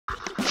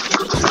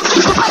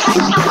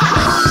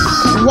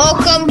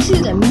Welcome to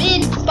the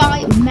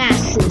mid-fight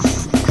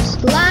masses.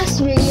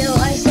 Last video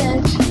I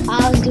said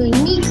I was doing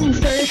Miku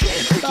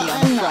first, but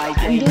I'm not.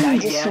 I'm doing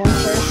this one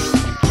first.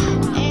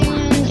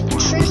 And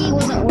Tricky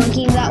wasn't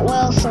working that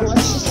well, so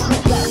let's just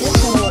hope that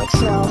this one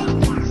works well.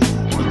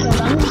 Because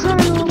I'm trying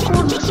to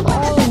record this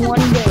all in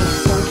one day,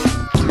 so if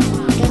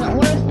it doesn't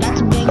work,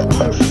 that's a big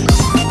oof.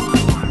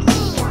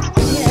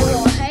 I'm gonna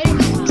go ahead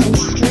and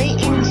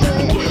straight into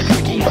it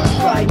and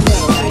hard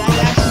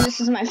mode. This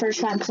is my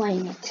first time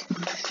playing it.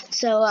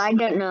 So I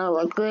don't know,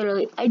 like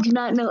literally, I do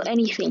not know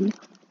anything.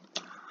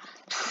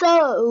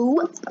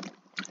 So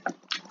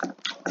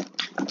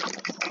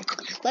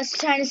let's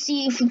try to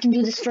see if we can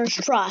do this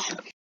first try.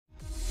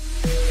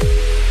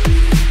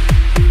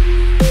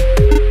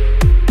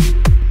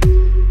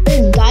 This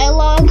is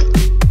dialogue.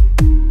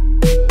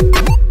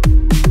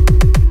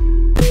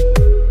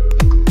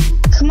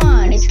 Come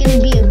on, it's gonna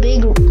be a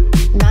big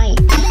night.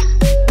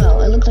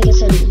 Well, it looked like it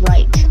said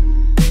right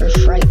or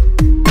fright.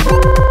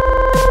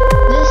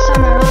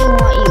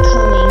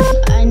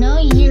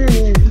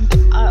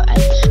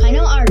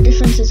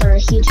 Are a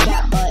huge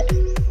gap, but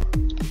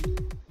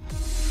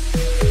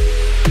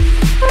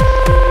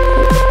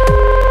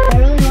I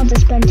really want to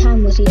spend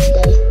time with you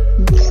today.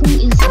 Who is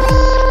this?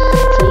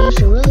 So you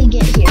should really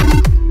get here.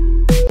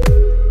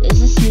 Is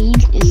this me?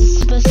 Is this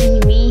supposed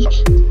to be me? ...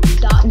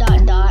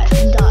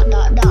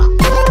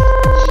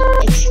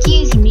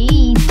 Excuse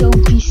me,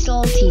 don't be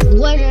salty.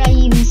 What did I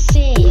even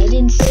say? I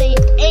didn't say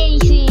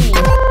anything.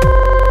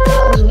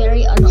 That was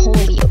very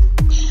unholy.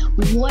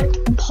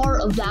 What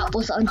part of that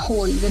was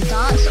unholy? The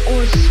dots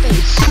or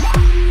space?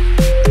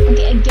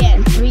 Okay,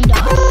 again, 3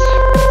 dots.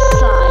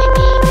 Sigh.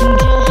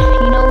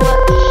 You know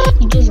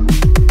what? You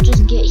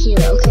just get here,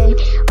 okay?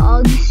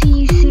 I'll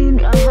see you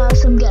soon. I have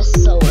some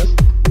guests over.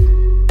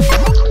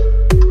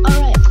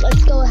 Alright,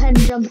 let's go ahead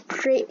and jump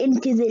straight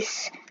into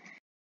this.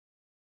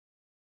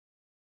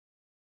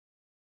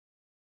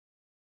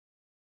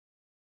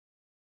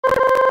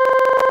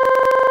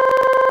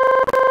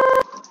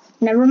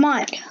 Never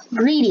mind.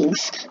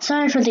 Greetings.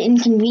 Sorry for the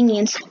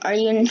inconvenience. Are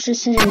you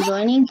interested in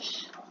joining?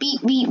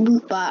 Beep beep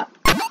boop bop.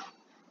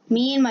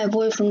 Me and my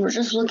boyfriend were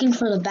just looking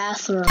for the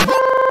bathroom.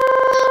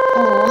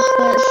 Oh,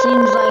 but it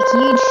seems like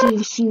you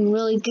two seem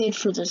really good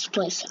for this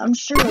place. I'm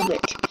sure of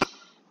it.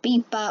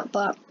 Beep bop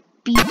bop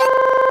beep.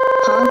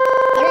 Huh?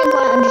 I didn't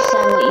quite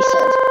understand what you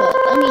said, but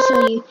let me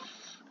show you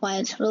why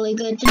it's really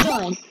good to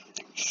join.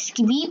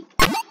 Skibbeep.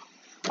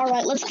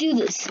 Alright, let's do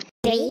this.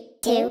 3,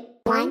 2,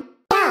 1,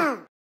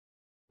 go!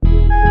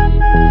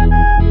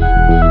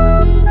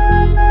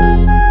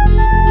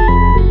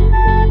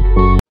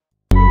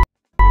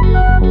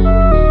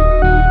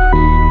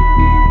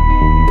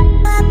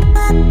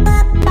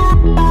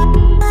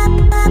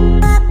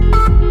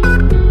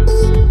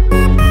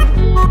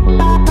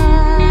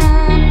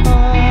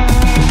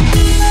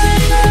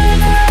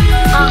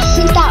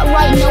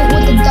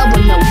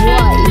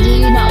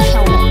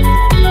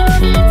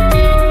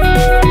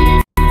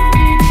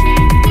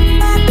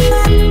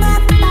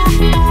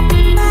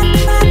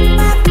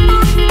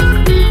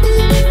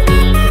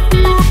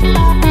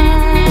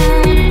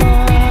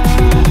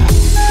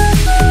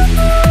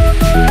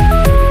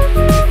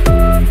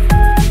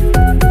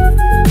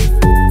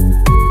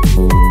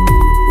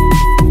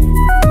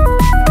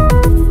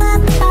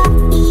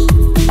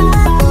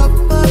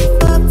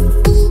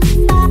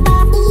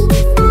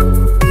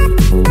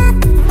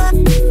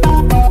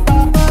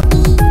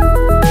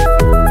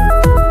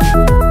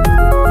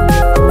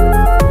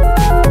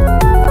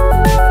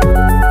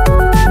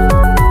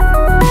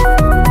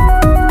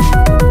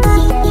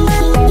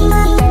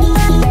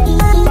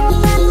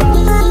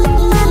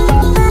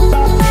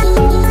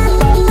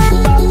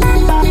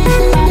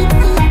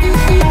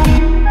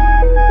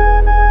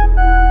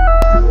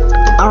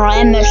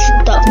 I messed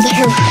up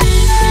there.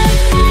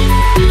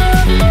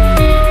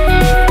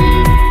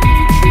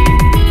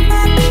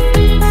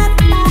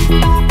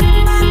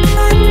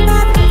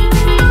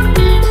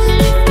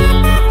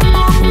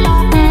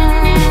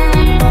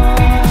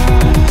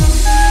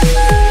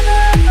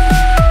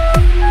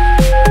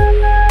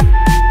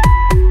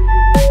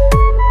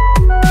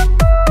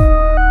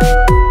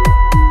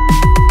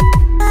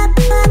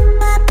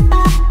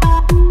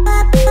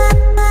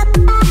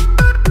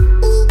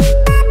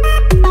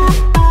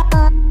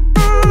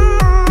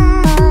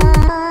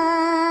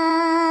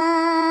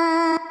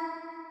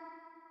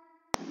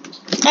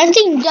 I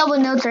think double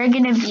notes are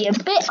going to be a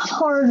bit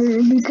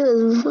harder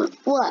because of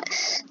what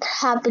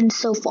happened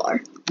so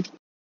far.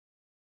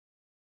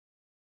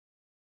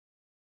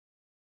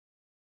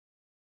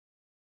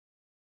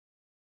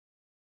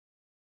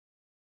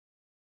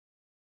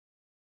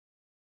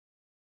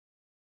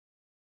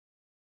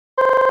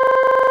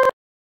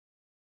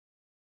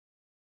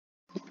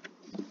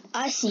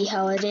 I see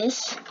how it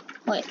is.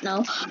 Wait,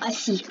 no, I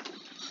see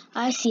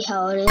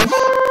how it is.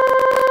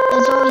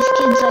 There's always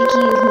kids like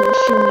you who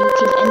assume you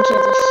can enter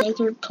the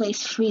sacred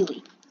place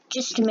freely,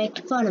 just to make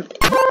fun of it.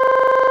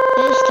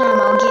 This time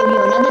I'll give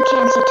you another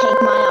chance to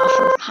take my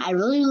offer. I'd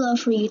really love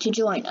for you to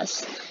join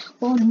us.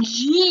 Oh,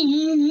 gee,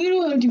 you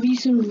don't have to be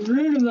so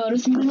rude about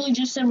us. We really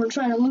just said we're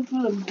trying to look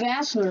for the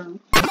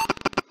bathroom.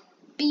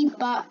 Beep,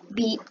 bop,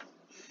 beep.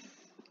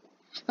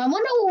 I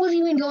wonder what was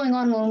even going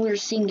on when we were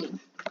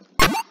singing.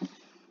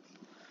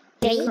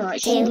 3,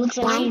 Alright, 2, looks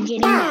like 1, she's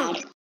getting go!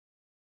 mad.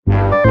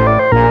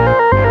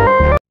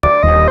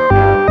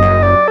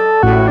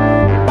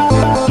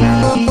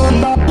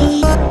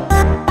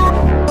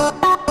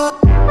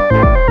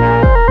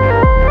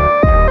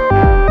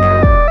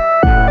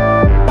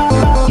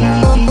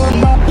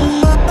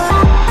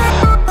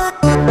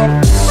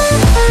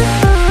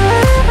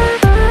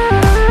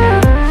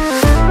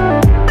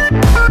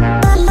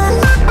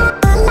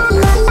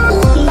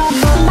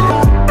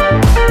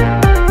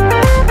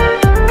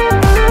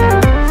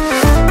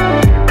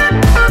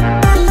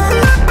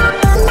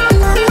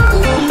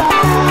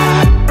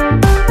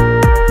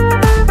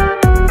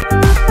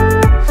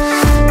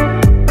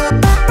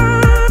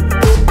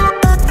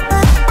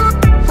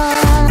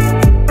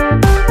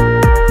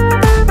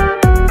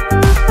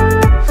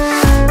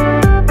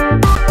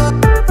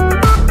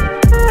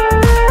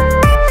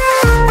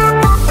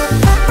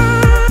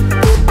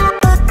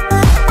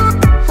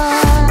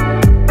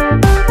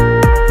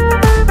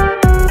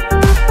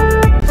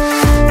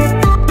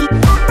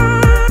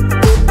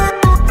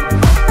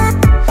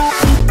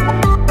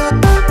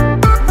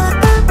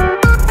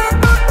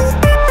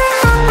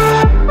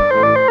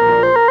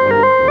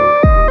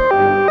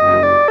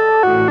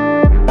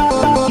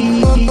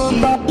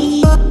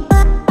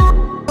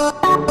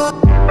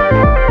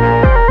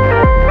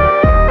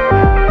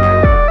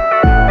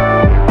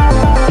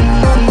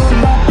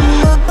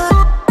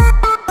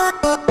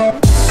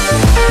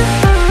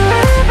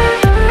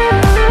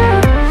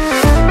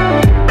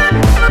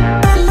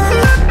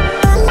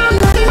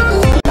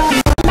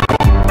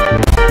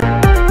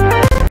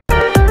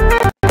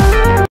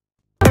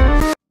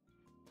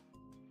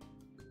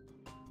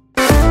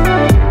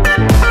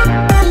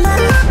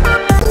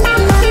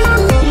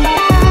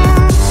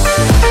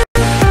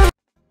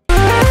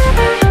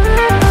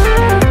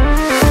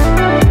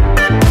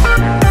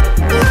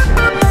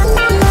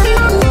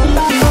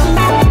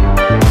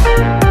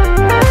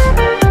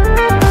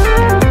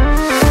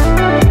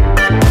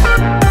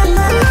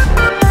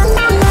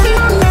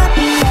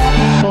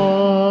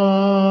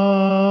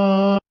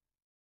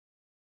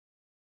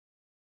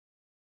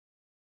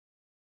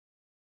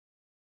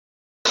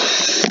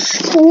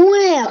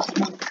 Well,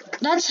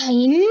 that's how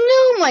you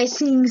know my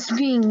thing's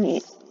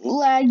being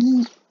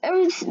laggy.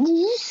 Did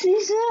you see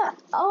that?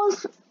 I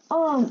was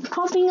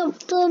popping up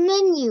the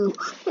menu.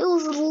 It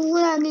was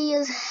laggy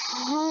as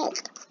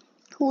heck.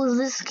 Who's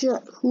this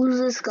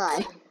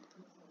guy?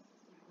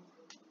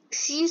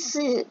 She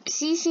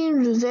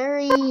seems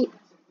very,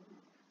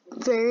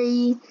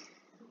 very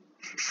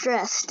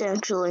stressed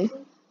actually.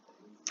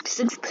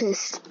 She's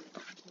pissed. ...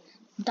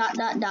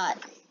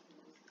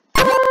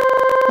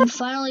 You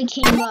finally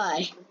came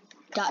by. ...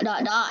 I'm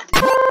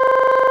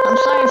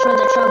sorry for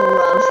the trouble,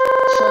 Ruv.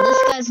 So this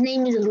guy's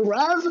name is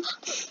Ruv. ...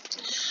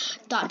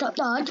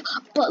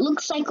 But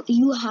looks like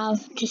you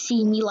have to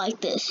see me like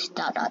this. ...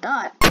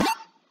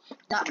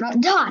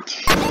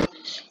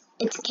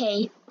 It's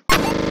K.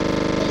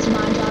 It's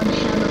my job to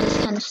handle this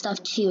kind of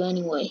stuff too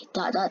anyway. ...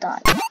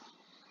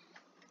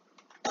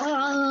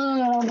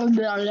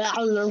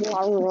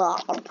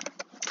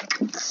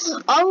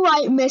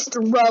 Alright,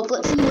 Mr. Ruv,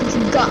 let's see what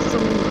you got for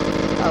me.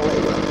 Oh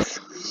wait, well.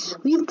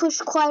 You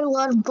pushed quite a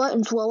lot of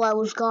buttons while I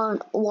was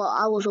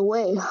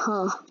away,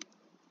 huh?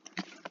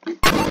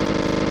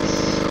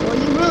 Well,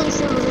 you really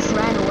should have just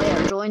ran away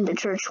or joined the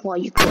church while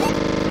you could.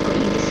 But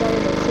you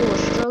decided to pull a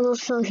struggle,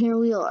 so here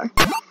we are.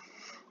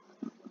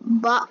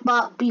 Bop,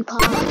 bop, beep,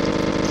 pop.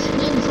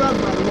 Name's Ruv,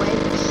 by the way.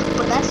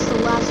 But that's the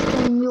last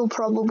thing you'll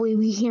probably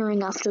be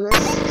hearing after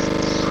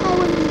this. I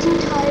wouldn't be too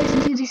tired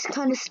to do this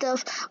kind of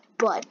stuff,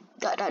 but ...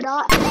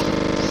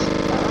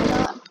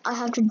 I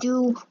have to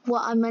do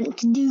what I meant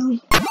to do.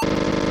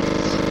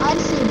 I'd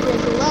say break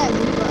a leg,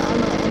 but I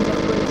might end up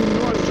breaking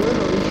yours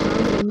literally.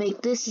 I'm gonna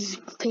make this as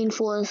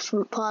painful as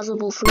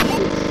possible for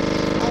you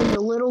and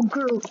the little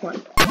girl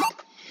one.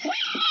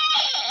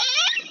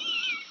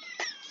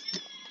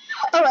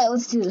 Alright,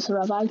 let's do this,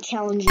 Ruv. I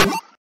challenge you.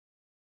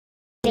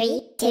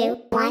 3, 2,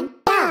 1,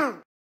 go!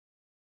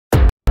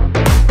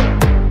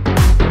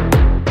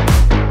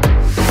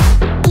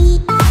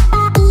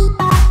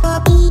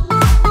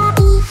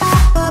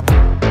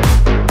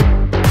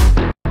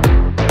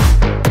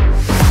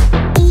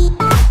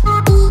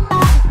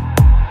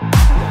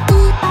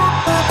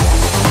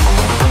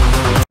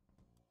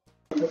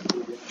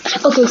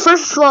 Okay,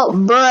 first of all,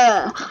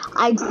 bruh,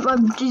 I'm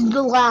just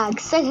the lag.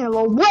 Second of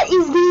all, what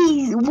is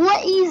these?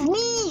 What is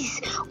these?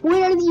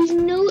 What are these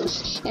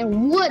notes?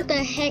 And what the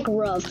heck,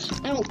 Ruv?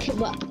 I don't care,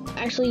 but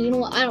actually, you know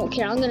what? I don't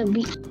care. I'm gonna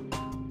be...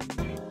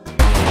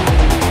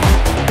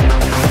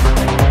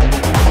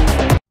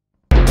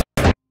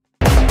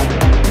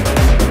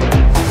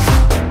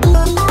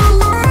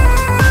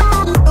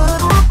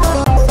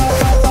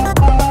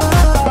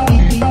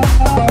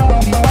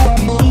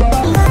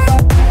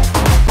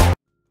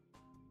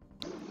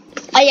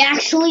 I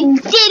actually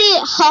did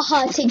it! Ha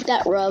Haha, take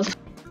that, Ruv.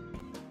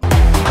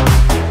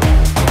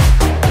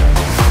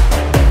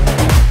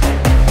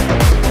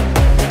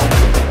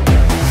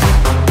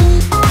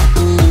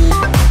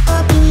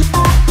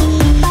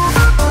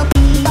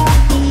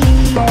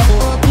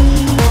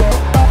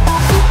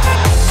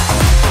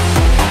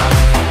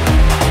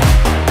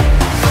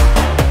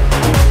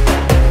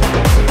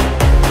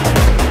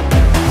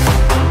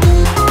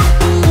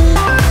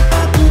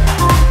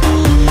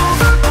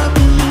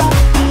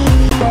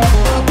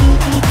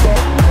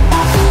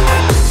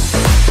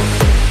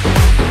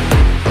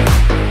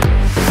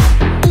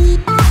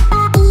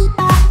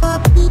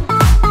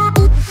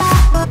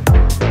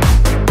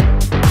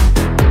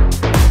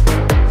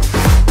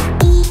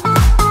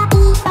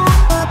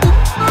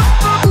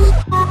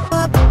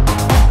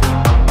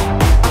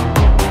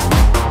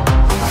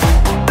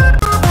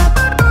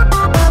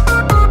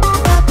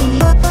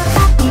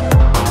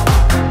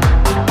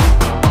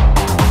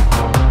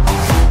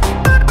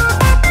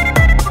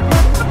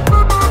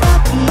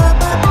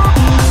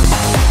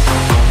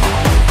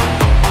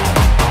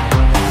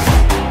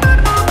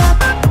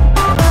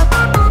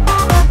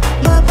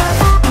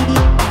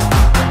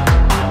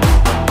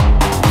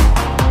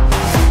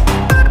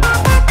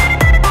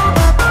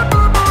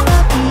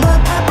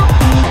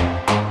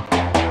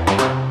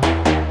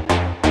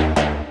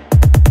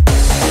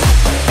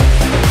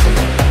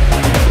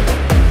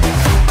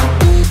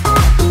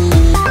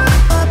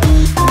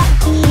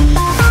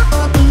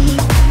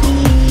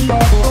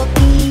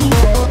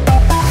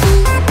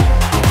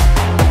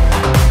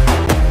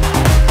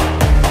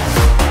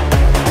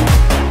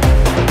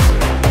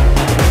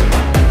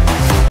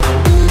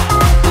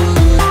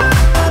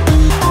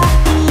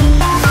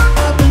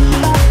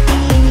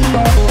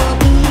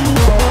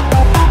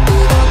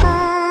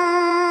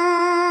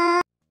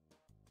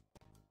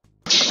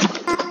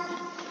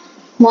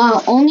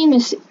 Wow, only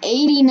missed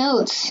 80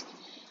 notes.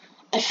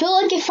 I feel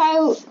like if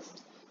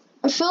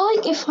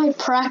I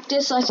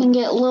practice, I can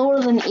get lower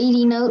than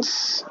 80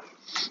 notes.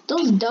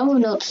 Those double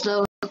notes,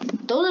 though,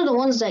 those are the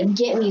ones that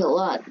get me a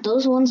lot.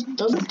 Those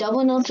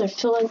double notes, I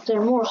feel like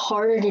they're more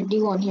harder to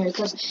do on here.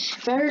 Because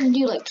if I were to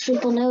do like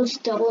triple notes,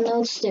 double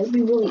notes, they would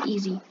be really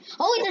easy.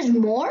 Oh wait, there's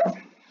more? I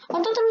thought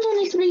there was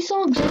only 3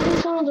 songs. There's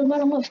 3 songs on the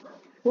bottom left.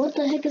 What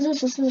the heck is this?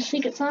 This is a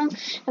secret song?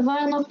 Have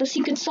I unlocked the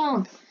secret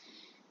song?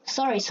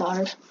 Sorry,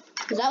 Sarv.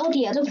 Is that what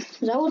the other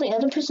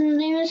person's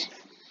name is?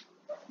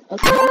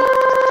 Okay.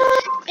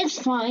 It's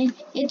fine.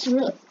 It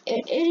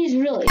is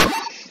really. ... I'm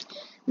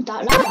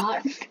quite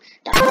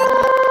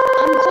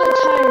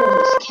tired of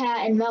this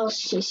cat and mouse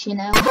chase, you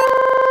know. So I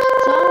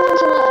want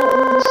to let out a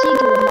little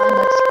secret of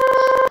mine.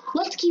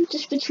 Let's keep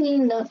this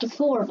between the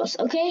 4 of us,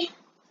 okay?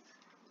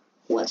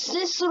 What's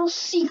this little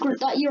secret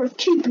that you're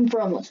keeping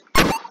from us?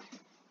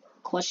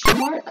 Question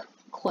mark?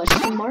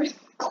 Question mark?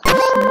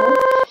 Question mark?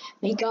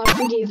 May God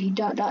forgive you, ...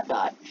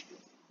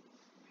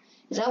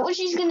 Is that what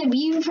she's gonna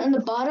be from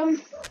the bottom?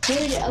 What the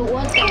heck?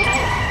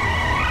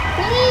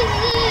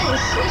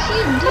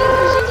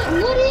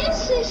 What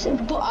is this?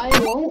 But I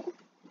won't.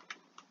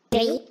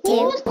 3,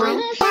 2,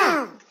 1,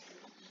 go!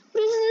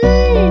 What is this?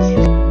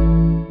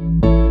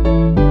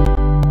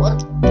 What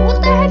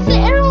the heck? The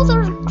arrows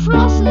are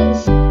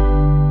crosses.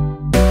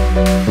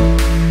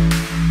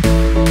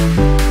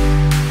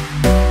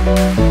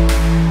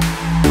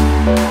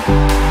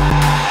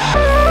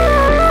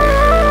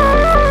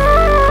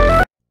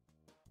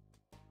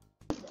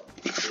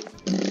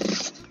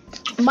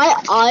 My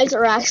eyes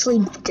are actually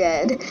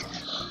dead.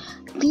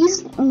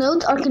 These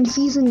notes are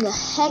confusing the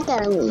heck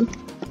out of me.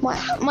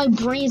 My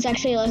brain is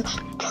actually like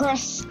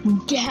pressed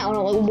down.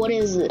 I'm like, what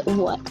is it?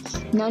 What?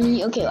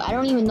 Okay, I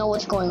don't even know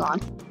what's going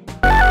on.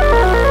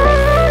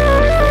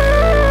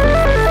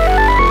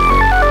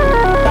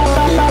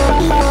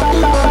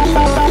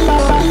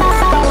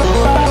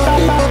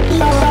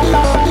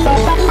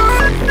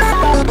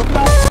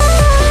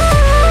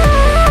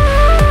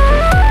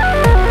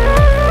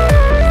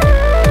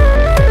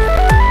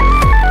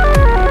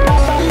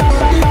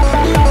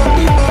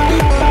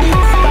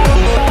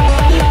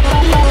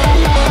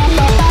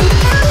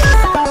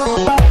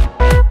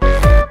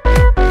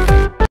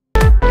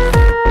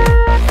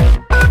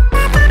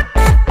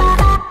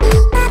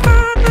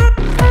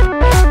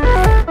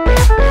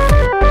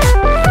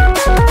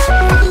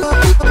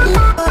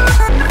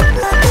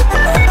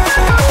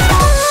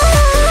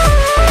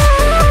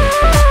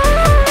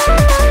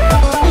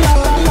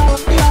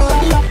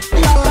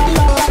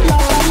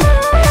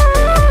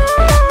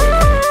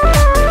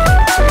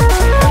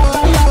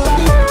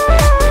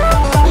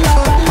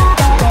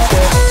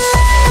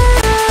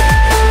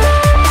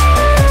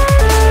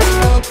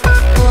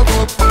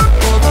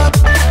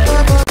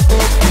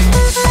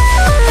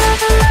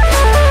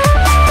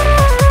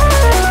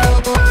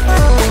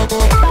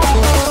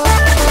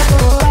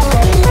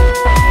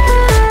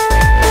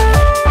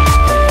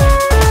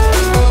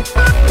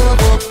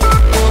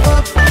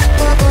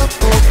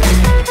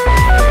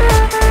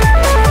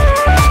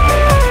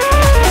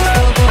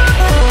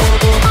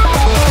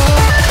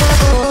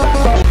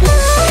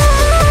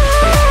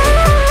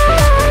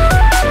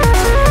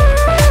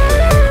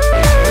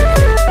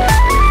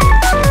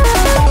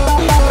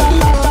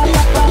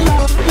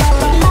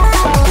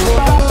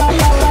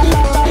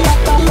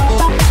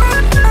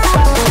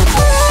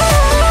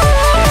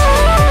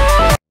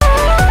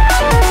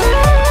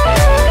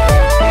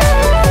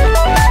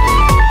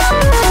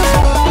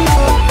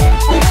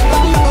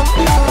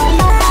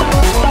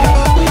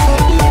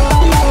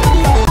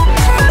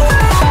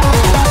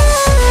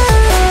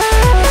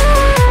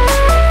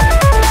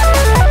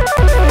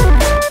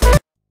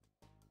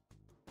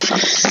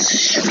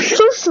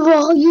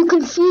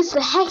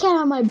 can't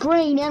have my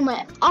brain and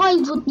my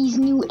eyes with these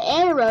new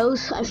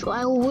arrows. I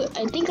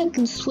think I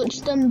can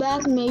switch them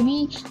back,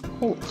 maybe,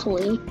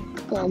 hopefully.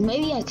 Well,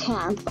 maybe I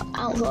can't, but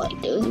I don't feel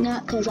like doing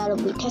that because that'll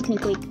be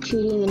technically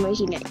cheating and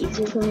making it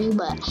easier for me.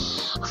 But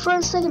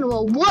first, second of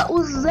all, what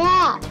was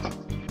that?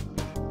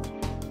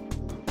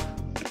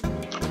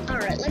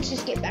 Alright, let's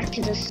just get back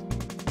to this.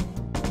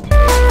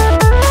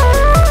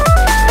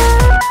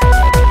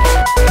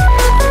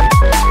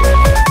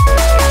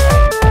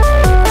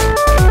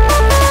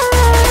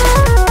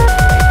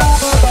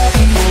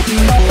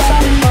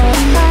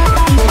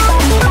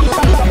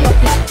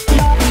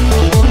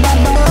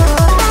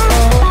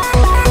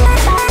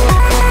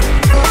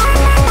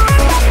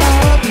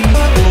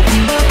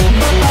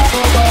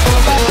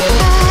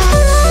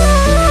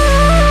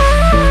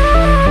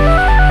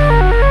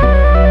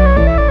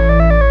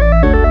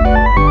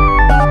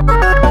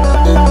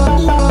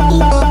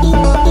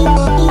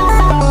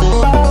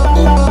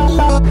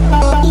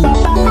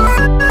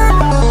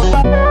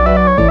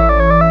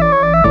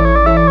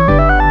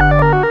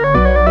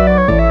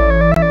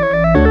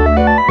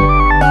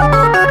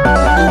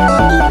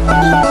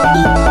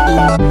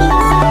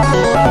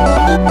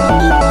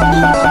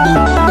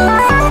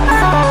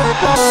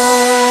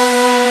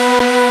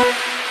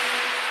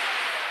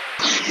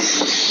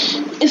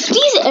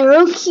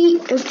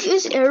 If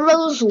these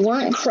arrows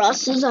weren't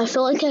crosses, I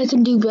feel like I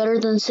can do better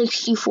than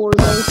 64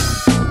 though.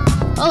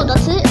 Oh,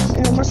 that's it?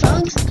 No more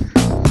songs?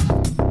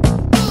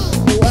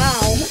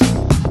 Wow.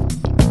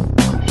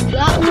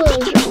 That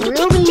was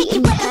really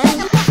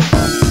intense.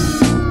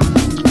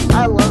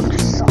 I love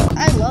this song.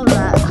 I love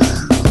that.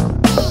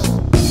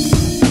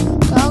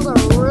 That was a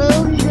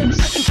really good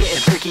song.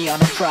 Getting freaky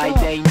on a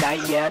Friday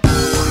night yet. This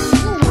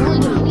is a really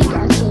good week,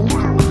 actually.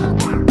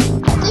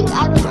 I think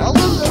out of all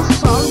of those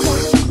songs, I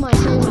think my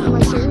favorite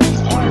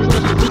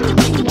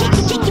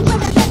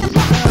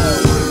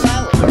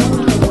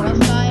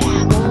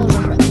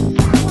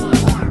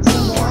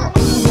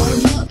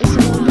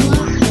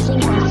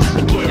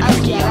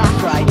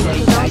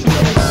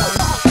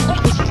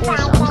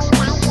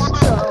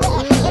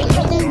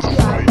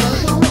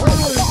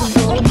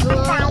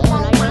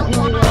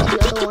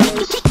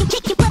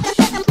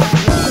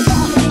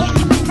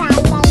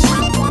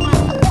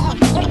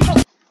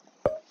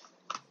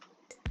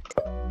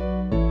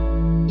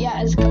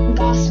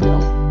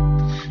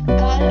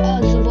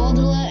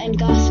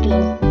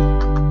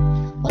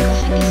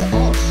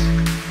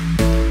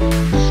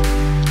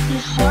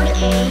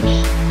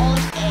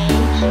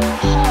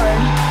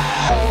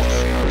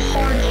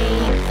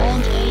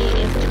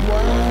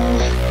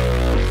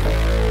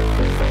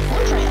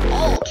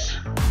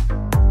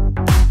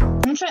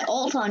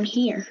on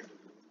here.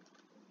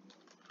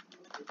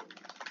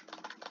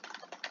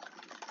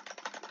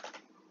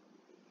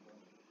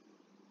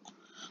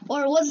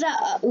 Or was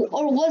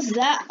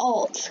that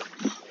alt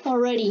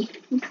already?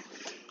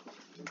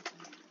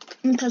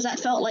 Because that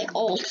felt like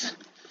alt.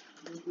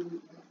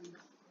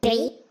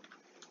 3,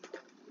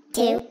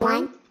 2,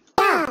 1,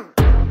 go!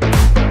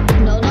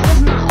 No, that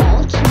was not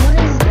alt. What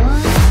is that?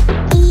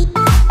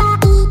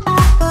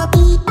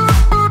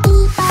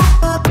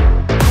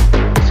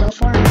 So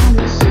far,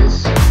 this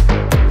is.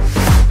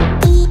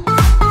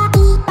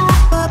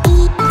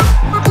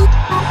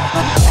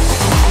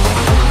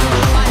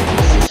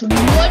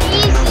 What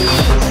is this?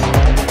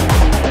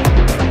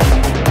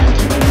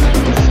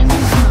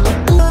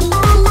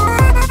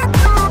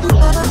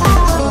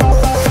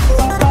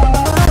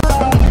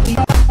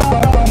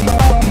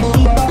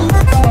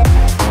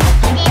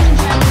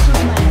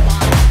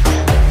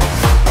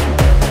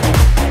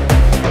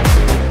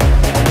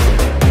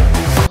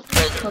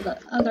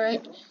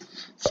 Alright,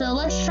 so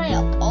let's try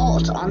an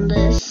alt on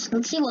this.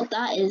 Let's see what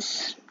that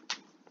is.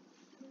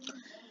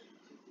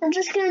 I'm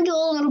just gonna do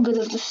a little bit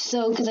of this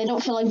so because I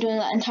don't feel like doing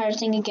that entire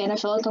thing again. I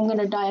feel like I'm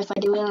gonna die if I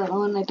do it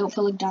and I don't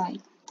feel like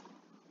dying.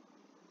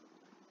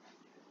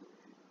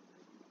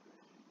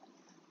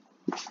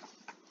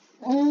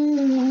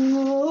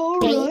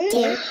 Alright.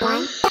 3, 2,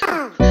 1,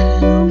 go!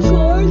 So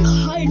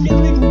kind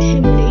of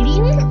intimidating.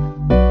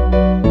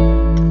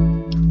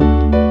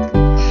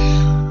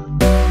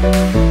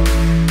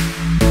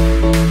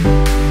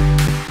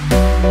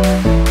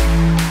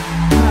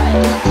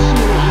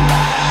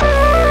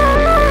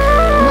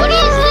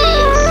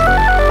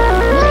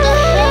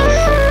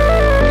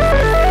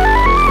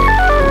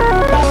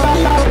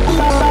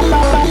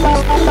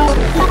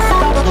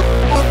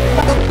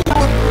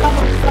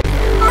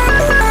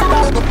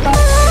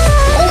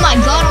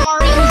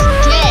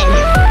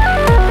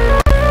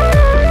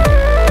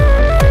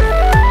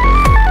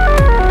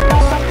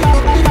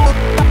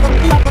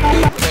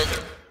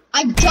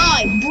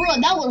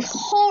 That was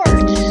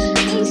hard.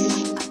 These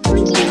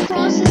freaking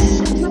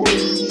crosses.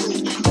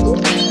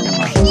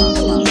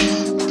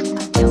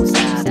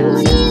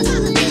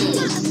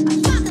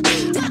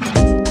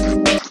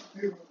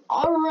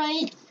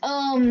 Alright,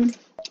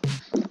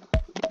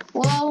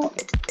 well,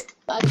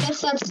 I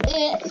guess that's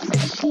it.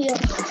 Yeah.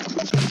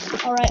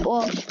 Alright,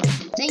 well,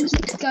 thank you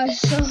guys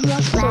so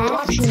much for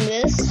watching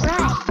this.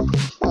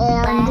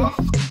 And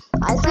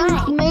I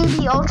think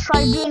maybe don't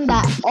try doing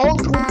that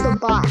alt with the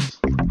bot.